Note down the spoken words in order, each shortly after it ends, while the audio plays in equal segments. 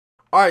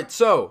Alright,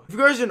 so, if you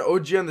guys are an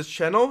OG on this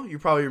channel, you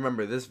probably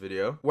remember this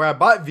video, where I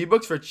bought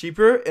V-Bucks for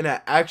cheaper, and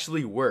it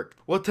actually worked.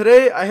 Well,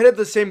 today, I hit up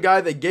the same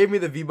guy that gave me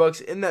the V-Bucks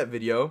in that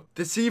video,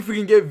 to see if we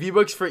can get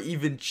V-Bucks for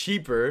even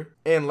cheaper,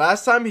 and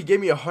last time, he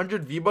gave me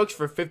 100 V-Bucks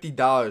for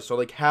 $50, so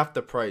like half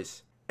the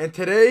price. And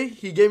today,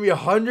 he gave me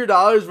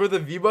 $100 worth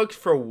of V-Bucks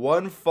for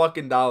 $1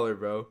 fucking dollar,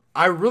 bro.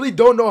 I really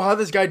don't know how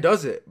this guy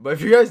does it. But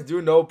if you guys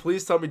do know,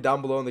 please tell me down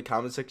below in the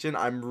comment section.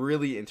 I'm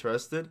really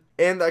interested.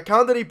 And the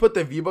account that he put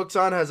the V-Bucks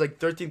on has like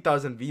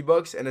 13,000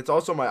 V-Bucks. And it's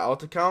also my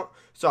alt account.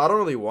 So I don't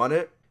really want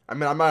it. I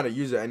mean, I'm not going to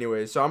use it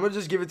anyway. So I'm going to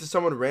just give it to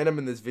someone random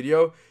in this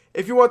video.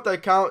 If you want the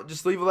account,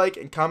 just leave a like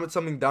and comment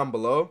something down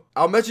below.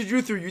 I'll message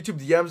you through YouTube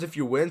DMs if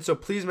you win. So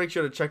please make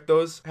sure to check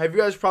those. Have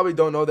you guys probably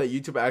don't know that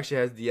YouTube actually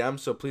has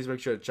DMs. So please make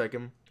sure to check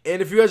them. And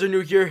if you guys are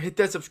new here, hit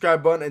that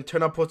subscribe button and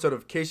turn on post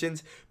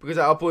notifications because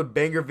I upload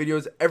banger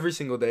videos every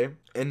single day.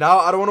 And now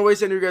I don't want to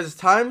waste any of you guys'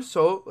 time,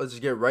 so let's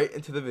just get right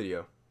into the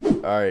video.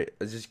 Alright,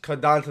 let's just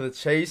cut down to the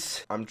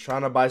chase. I'm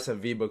trying to buy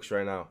some V-Bucks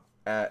right now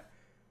at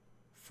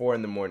 4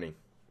 in the morning.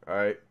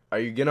 Alright, are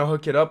you gonna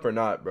hook it up or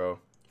not, bro?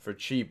 For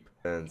cheap.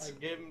 I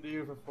gave them to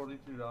you for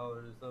 $42.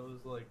 That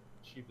was like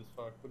cheap as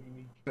fuck. What do you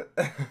mean?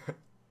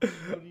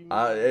 What do you mean?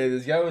 Hey,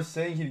 this guy was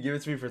saying he'd give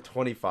it to me for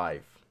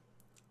 25.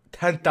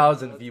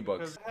 10,000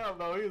 V-Bucks. Hell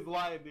no, he was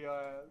lying to your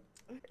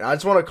ass. I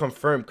just want to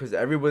confirm because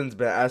everyone's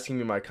been asking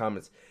me in my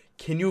comments,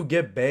 can you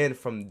get banned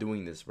from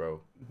doing this,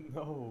 bro?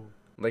 No.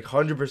 Like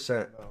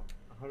 100%. No.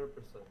 100%,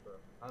 bro.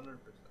 100%.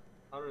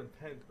 110%.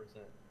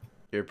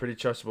 You're a pretty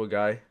trustable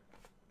guy,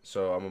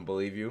 so I'm gonna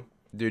believe you.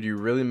 Dude, you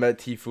really met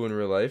Tfue in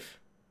real life?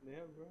 Yeah,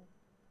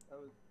 bro.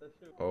 That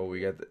shit. Oh, we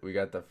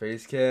got the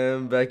face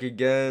cam back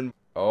again.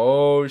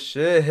 Oh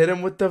shit, hit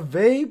him with the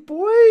vape,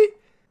 boy.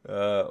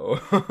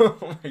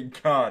 Oh my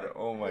god.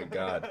 Oh my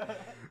god.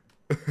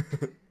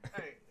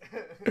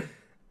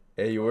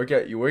 Hey, you work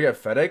at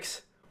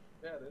FedEx?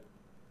 Yeah,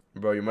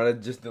 dude. Bro, you might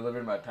have just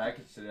delivered my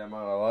package today, I'm not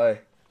gonna lie.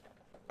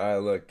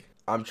 Alright, look.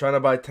 I'm trying to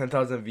buy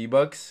 10,000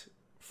 V-Bucks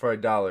for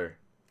 $1.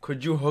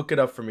 Could you hook it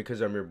up for me because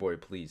I'm your boy,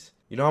 please?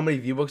 You know how many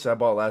V-Bucks I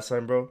bought last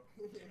time, bro?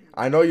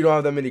 I know you don't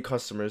have that many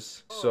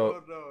customers,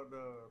 so... no.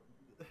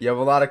 You have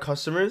a lot of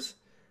customers?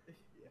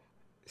 Yeah.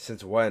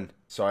 Since when?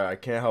 Sorry, I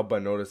can't help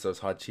but notice those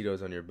hot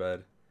Cheetos on your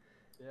bed.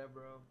 Yeah,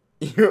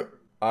 bro.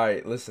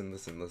 Alright, listen.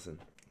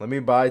 Let me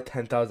buy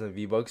 10,000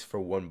 V-Bucks for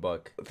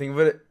 $1. Think of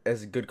it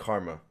as good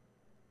karma.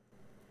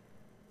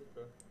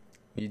 Okay.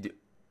 You do...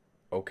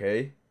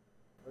 Okay.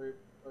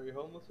 Are you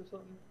homeless or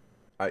something?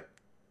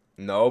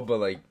 No, but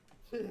like...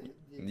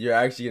 You're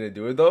actually gonna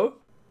do it though?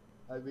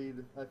 I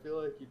mean, I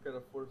feel like you're kind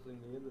of forcing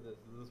me into this.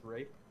 Is this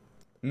rape?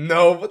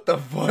 No, what the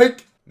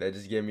fuck? That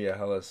just gave me a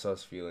hella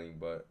sus feeling,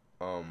 but...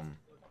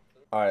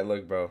 Alright,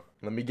 look, bro.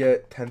 Let me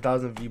get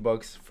 10,000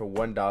 V-Bucks for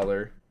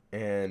 $1,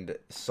 and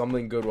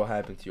something good will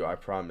happen to you, I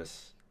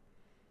promise.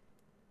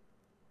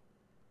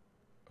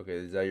 Okay,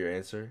 is that your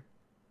answer?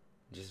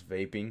 Just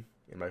vaping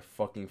in my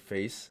fucking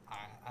face?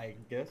 I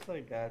guess I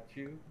got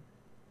you.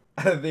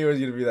 I didn't think it was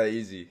gonna be that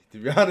easy. To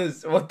be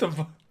honest, what the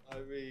fuck? I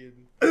mean...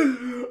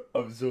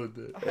 I'm so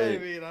dead. I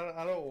mean,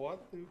 I don't want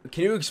to.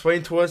 Can you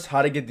explain to us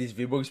how to get these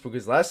V-Bucks?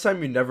 Because last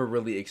time you never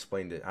really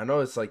explained it. I know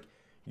it's like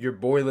your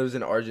boy lives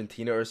in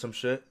Argentina or some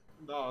shit.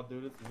 No,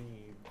 dude, it's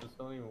me. Just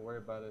don't even worry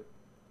about it.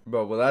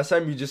 Bro, well, last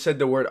time you just said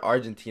the word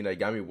Argentina. It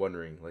got me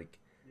wondering. Like,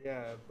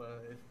 Yeah,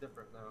 but it's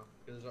different now.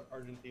 Because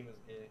Argentina's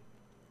gay.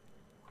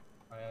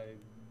 I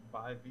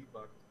buy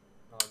V-Bucks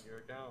on your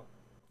account.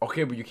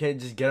 okay, but you can't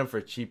just get them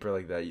for cheaper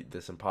like that.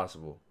 That's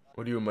impossible.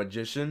 What are you, a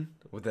magician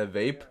with that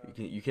vape?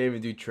 Yeah. You can't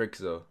even do tricks,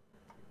 though.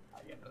 I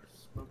gotta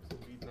smoke some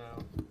weed now.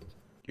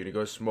 You gonna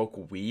go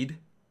smoke weed?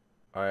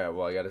 Alright,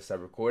 well, I gotta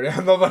stop recording.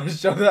 I'm not about to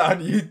show that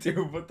on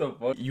YouTube. What the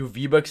fuck? You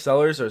V-Bucks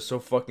sellers are so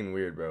fucking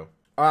weird, bro.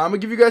 Alright, I'm gonna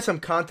give you guys some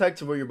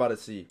context of what you're about to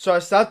see. So I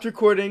stopped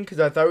recording because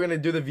I thought we were gonna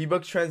do the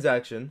V-Bucks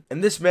transaction.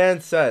 And this man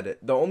said,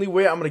 the only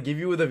way I'm gonna give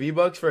you the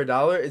V-Bucks for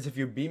 $1 is if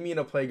you beat me in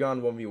a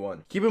playground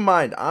 1v1. Keep in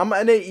mind, I'm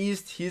NA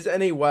East, he's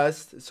NA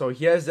West, so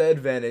he has the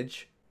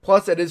advantage.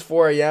 Plus, it is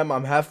 4 AM,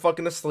 I'm half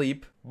fucking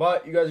asleep.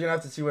 But you guys are gonna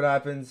have to see what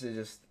happens. It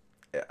just...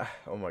 yeah.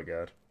 Oh my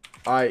god.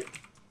 Alright,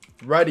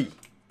 ready.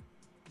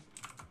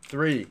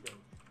 3,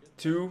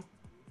 2,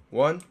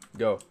 1,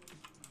 go.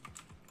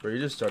 Bro, you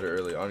just started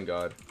early, on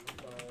God.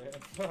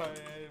 Sorry, I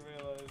didn't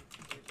realize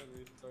we could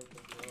restart the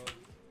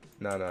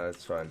vlog. No,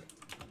 it's fine.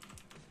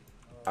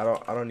 I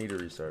don't need to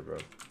restart, bro.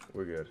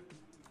 We're good.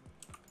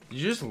 Did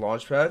you just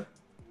launch pad?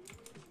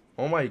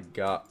 Oh my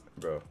god,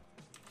 bro.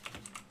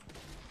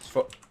 It's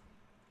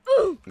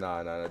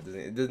nah,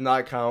 it does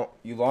not count.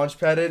 You launch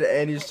padded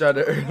and you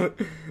started early.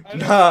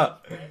 Nah,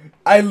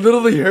 I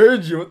literally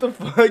heard you. What the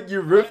fuck?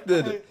 You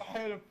rifted. I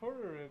had a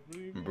porter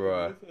rip.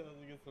 Bruh.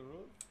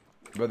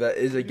 Bro, that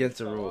is against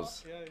the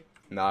rules. Yeah.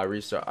 Nah,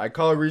 restart. I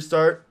call it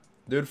restart.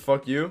 Dude,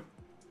 fuck you.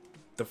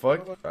 The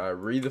fuck?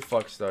 Read the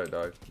fuck start,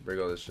 dog.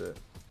 Break all this shit.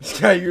 This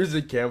guy used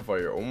a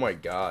campfire. Oh my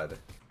god.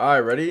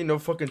 Alright, ready? No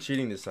fucking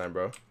cheating this time,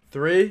 bro.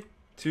 3,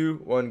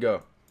 2, 1,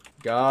 go.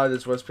 God,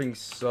 this West Ping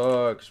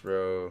sucks,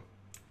 bro.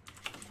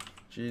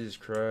 Jesus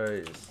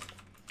Christ.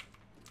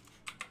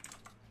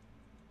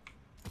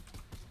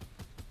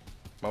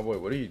 My boy,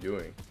 what are you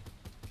doing?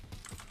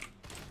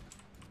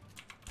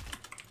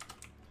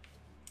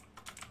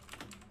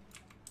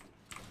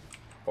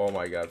 Oh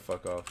my god,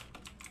 fuck off.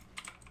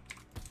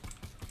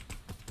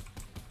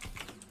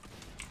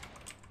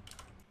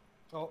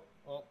 Oh,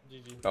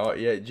 GG. Oh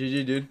yeah,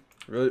 GG dude.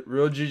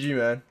 Real GG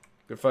man.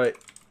 Good fight.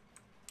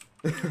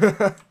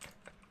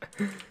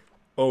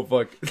 Oh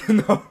fuck.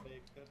 No.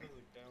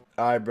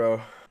 Alright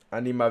bro. I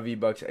need my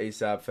V-Bucks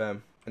ASAP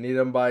fam. I need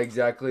them by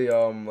exactly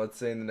let's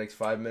say in the next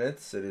 5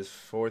 minutes. It is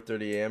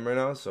 4:30 a.m. right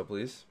now, so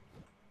please.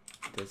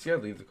 Did this guy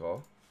leave the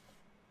call?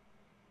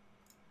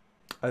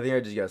 I think I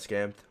just got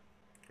scammed.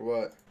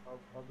 What?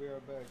 I'll be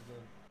right back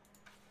then.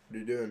 What are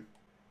you doing?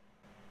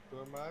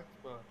 Doing my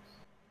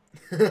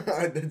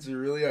Xbox. That's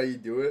really how you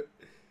do it?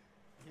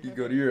 You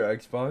go to your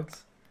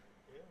Xbox?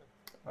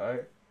 Yeah.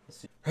 Alright.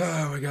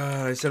 Oh my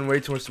god, I send way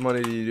too much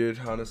money to you, dude,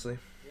 honestly.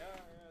 Yeah,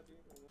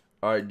 dude.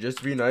 Alright, just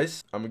to be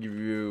nice, I'm gonna give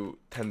you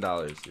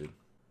 $10, dude.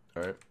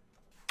 Alright?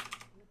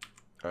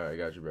 Alright, I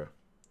got you, bro.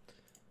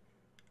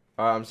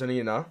 Alright, I'm sending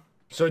it now.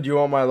 So, do you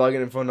want my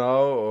login info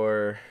now,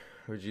 or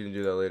would you gonna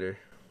do that later?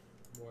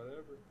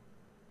 Whatever.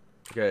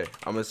 Okay,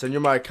 I'm gonna send you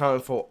my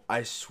account info.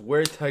 I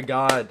swear to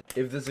God,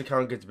 if this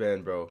account gets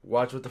banned, bro,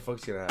 watch what the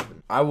fuck's gonna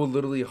happen. I will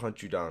literally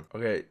hunt you down.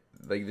 Okay,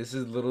 like, this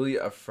is literally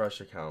a fresh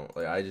account.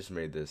 Like, I just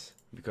made this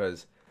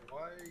because...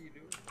 Why are you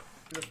doing?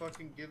 You gonna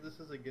fucking give this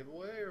as a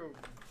giveaway, or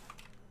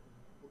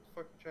what the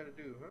fuck you trying to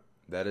do, huh?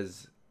 That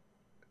is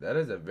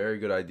a very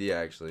good idea,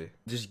 actually.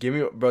 Just give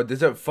me, bro,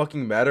 does it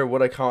fucking matter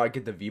what account I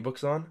get the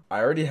V-Bucks on? I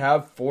already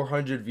have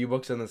 400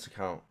 V-Bucks on this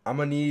account. I'm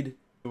gonna need,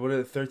 what is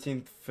it,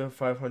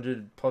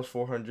 13,500 plus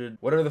 400?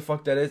 Whatever the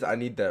fuck that is, I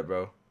need that,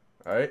 bro.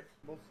 Alright?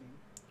 We'll see.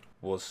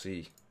 We'll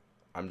see.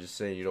 I'm just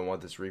saying you don't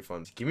want this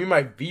refund. Give me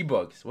my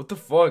V-Bucks. What the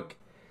fuck?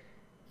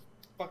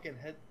 Fucking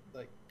head,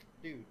 like,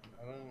 dude,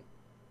 I don't...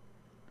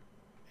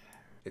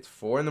 It's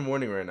 4 in the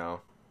morning right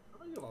now. I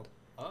don't give a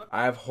fuck.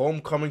 I have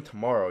homecoming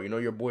tomorrow. You know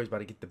your boy's about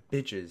to get the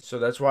bitches. So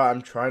that's why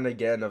I'm trying to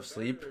get enough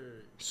sleep.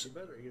 You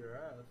better eat her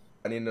ass.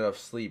 I need enough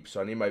sleep,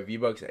 so I need my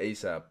V-Bucks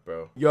ASAP,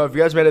 bro. Yo, if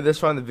you guys made it this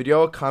far in the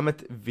video,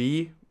 comment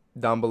V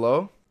down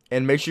below.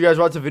 And make sure you guys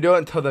watch the video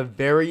until the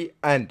very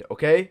end,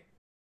 okay?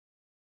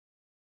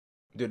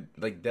 Dude,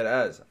 like, dead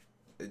ass.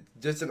 It's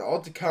just an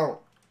alt account.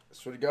 I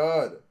swear to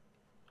God.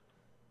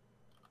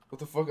 What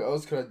the fuck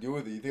else could I do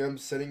with it? You think I'm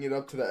setting it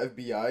up to the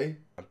FBI?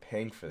 I'm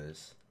paying for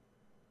this.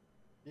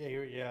 Yeah,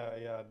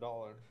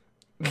 $1.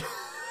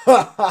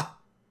 Oh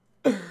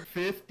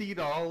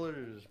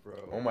 $50,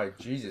 bro. my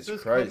Jesus This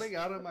is Christ. coming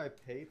out of my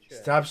paycheck.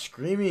 Stop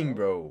screaming,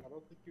 bro. I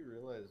don't think you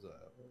realize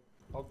that.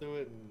 I'll do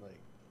it in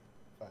like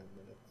 5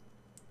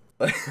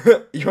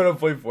 minutes. You wanna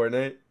play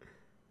Fortnite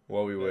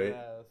while we wait?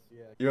 Yes,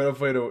 yeah. You wanna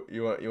play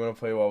you wanna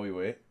play while we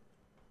wait?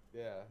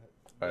 Yeah.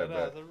 Alright, Yes,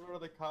 bet. everyone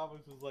in the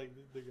comments was like,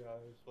 this guy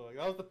is fucking.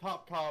 That was the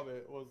top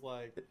comment, was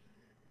like,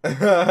 this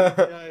Not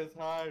guy is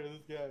high or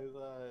this guy is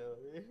high.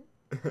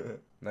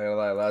 gonna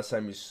lie, last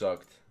time you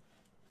sucked.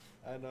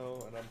 I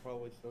know, and I'm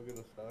probably still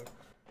gonna suck.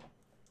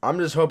 I'm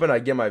just hoping I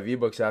get my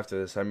V-Bucks after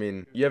this. I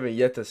mean, you haven't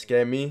yet to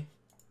scam me,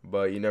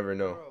 but you never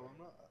know. Bro, I'm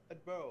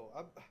not. Bro,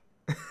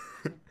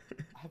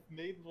 I've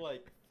made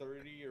like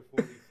 30 or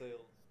 40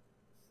 sales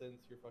since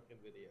your fucking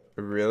video.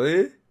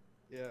 Really?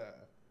 Yeah.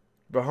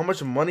 Bro, how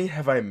much money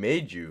have I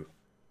made you?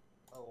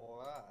 A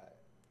lot.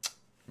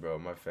 Bro,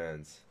 my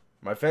fans.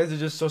 My fans are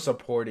just so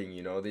supporting,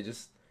 you know? They're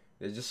just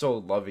so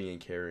loving and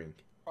caring.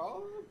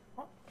 Probably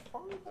about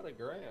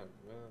 $1,000.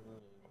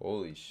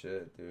 Holy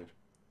shit, dude.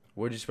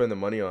 What'd you spend the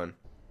money on?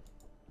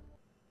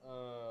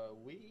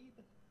 Weed?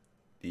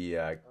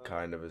 Yeah, I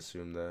kind of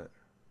assumed that.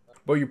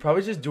 But you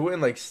probably just do it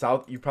in like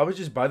you probably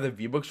just buy the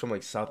V-Bucks from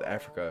like South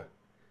Africa.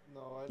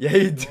 No, Yeah,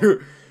 you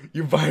do.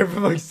 You buy it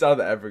from like South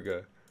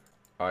Africa.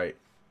 Alright.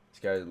 This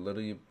guy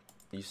literally,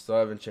 you still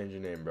haven't changed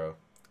your name, bro.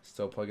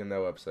 Still plugging that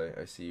website.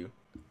 I see you.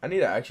 I need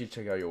to actually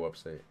check out your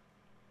website.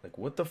 Like,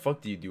 what the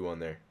fuck do you do on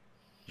there?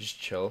 Just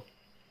chill?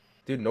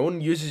 Dude, no one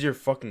uses your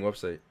fucking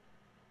website.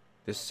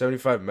 There's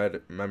 75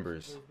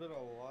 members. There's been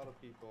a lot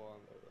of people on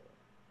there, though.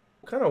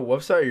 What kind of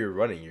website are you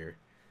running here?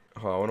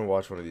 Oh, I want to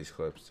watch one of these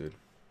clips, dude.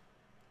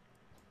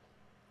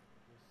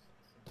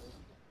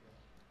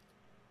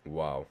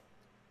 Wow.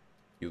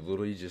 You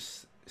literally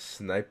just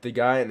sniped the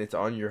guy and it's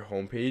on your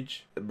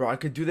homepage? Bro, I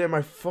could do that in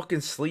my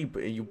fucking sleep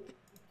and you...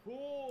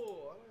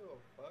 Cool! I don't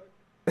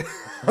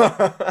give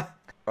a fuck.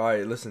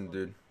 Alright, listen,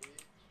 dude.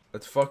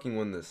 Let's fucking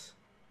win this.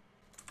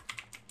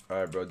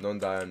 Alright, bro, don't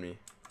die on me.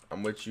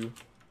 I'm with you.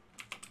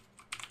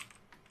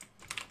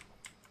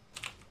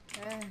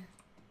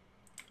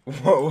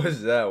 What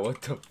was that?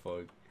 What the fuck?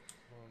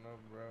 I don't know,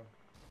 bro.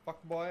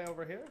 Fuck boy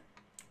over here?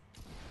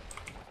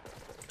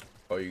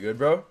 Oh, you good,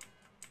 bro?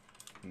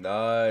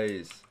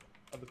 Nice.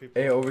 Other people.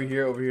 Hey, over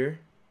here, over here.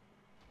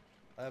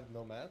 I have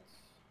no mats.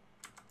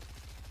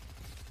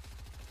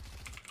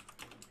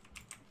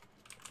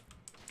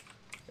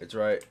 It's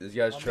right. This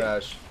guy's On me.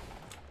 trash.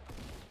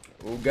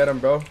 We'll get him,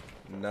 bro.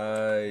 Oh,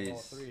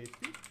 Nice. 3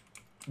 HP.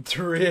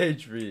 3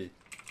 HP.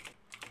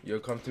 Yo,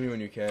 come to me when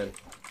you can.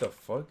 What the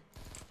fuck?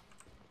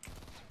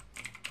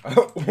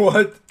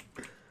 What?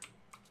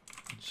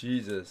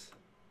 Jesus.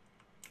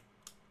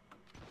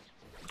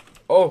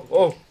 Oh,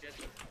 oh.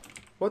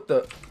 What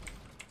the?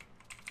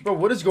 Bro,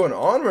 what is going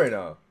on right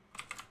now?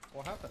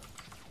 What happened?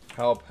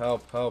 Help,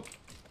 help, help.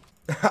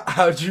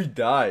 How'd you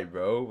die,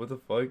 bro? What the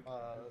fuck?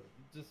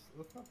 Just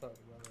let's not talk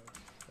about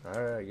it.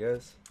 Alright, I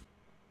guess.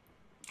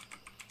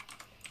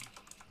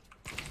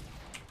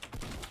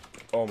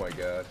 Oh my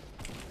god.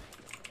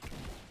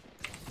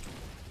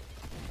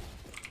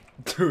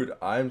 Dude,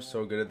 I'm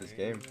so good at this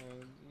game.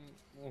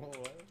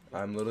 What?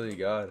 I'm literally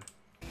God.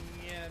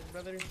 Yeah,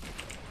 brother.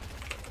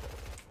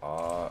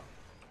 Wow.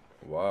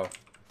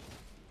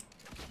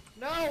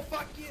 No,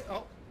 fuck you.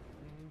 Oh.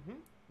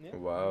 Yeah.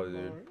 Wow,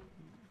 dude.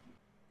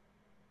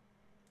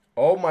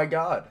 Oh my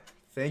god.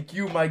 Thank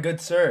you, my good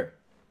sir.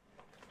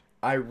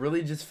 I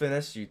really just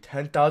finished you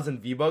 10,000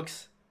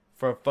 V-Bucks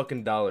for a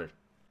fucking dollar.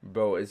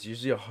 Bro, it's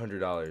usually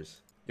 $100.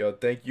 Yo,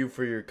 thank you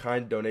for your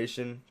kind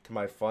donation to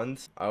my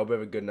funds. I hope you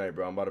have a good night,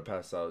 bro. I'm about to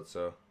pass out,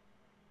 so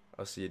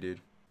I'll see you,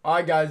 dude.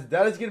 Alright, guys,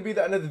 that is going to be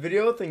the end of the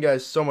video. Thank you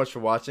guys so much for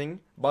watching.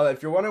 But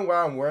if you're wondering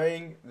why I'm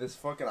wearing this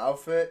fucking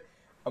outfit,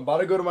 I'm about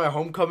to go to my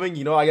homecoming.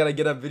 You know, I got to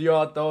get a video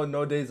out, though.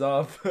 No days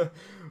off.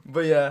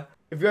 But yeah,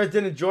 if you guys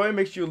did enjoy,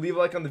 make sure you leave a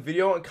like on the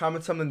video and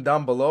comment something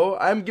down below.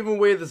 I'm giving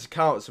away this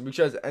account, so make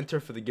sure you guys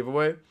enter for the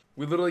giveaway.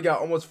 We literally got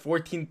almost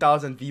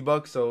 14,000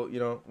 V-Bucks, so, you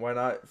know, why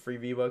not? Free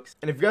V-Bucks.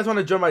 And if you guys want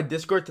to join my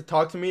Discord to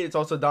talk to me, it's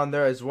also down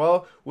there as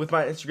well with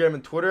my Instagram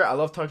and Twitter. I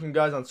love talking to you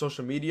guys on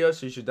social media,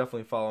 so you should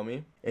definitely follow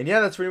me. And yeah,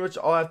 that's pretty much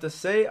all I have to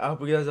say. I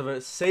hope you guys have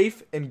a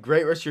safe and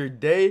great rest of your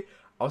day.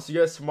 I'll see you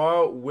guys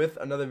tomorrow with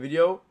another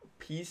video.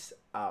 Peace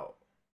out.